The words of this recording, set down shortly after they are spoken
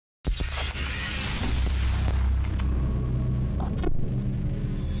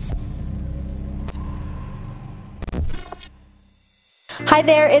Hi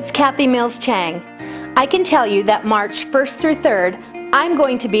there, it's Kathy Mills Chang. I can tell you that March 1st through 3rd, I'm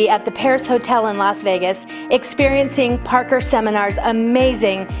going to be at the Paris Hotel in Las Vegas experiencing Parker Seminar's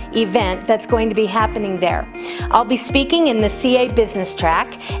amazing event that's going to be happening there. I'll be speaking in the CA business track,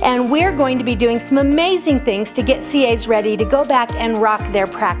 and we're going to be doing some amazing things to get CAs ready to go back and rock their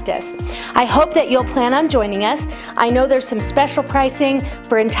practice. I hope that you'll plan on joining us. I know there's some special pricing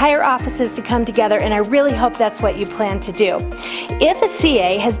for entire offices to come together, and I really hope that's what you plan to do. If a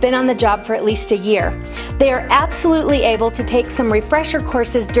CA has been on the job for at least a year, they are absolutely able to take some refresher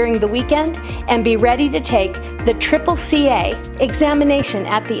courses during the weekend and be ready to take the Triple CA examination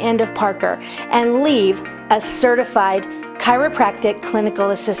at the end of Parker and leave a certified chiropractic clinical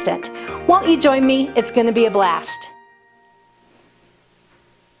assistant. Won't you join me? It's going to be a blast.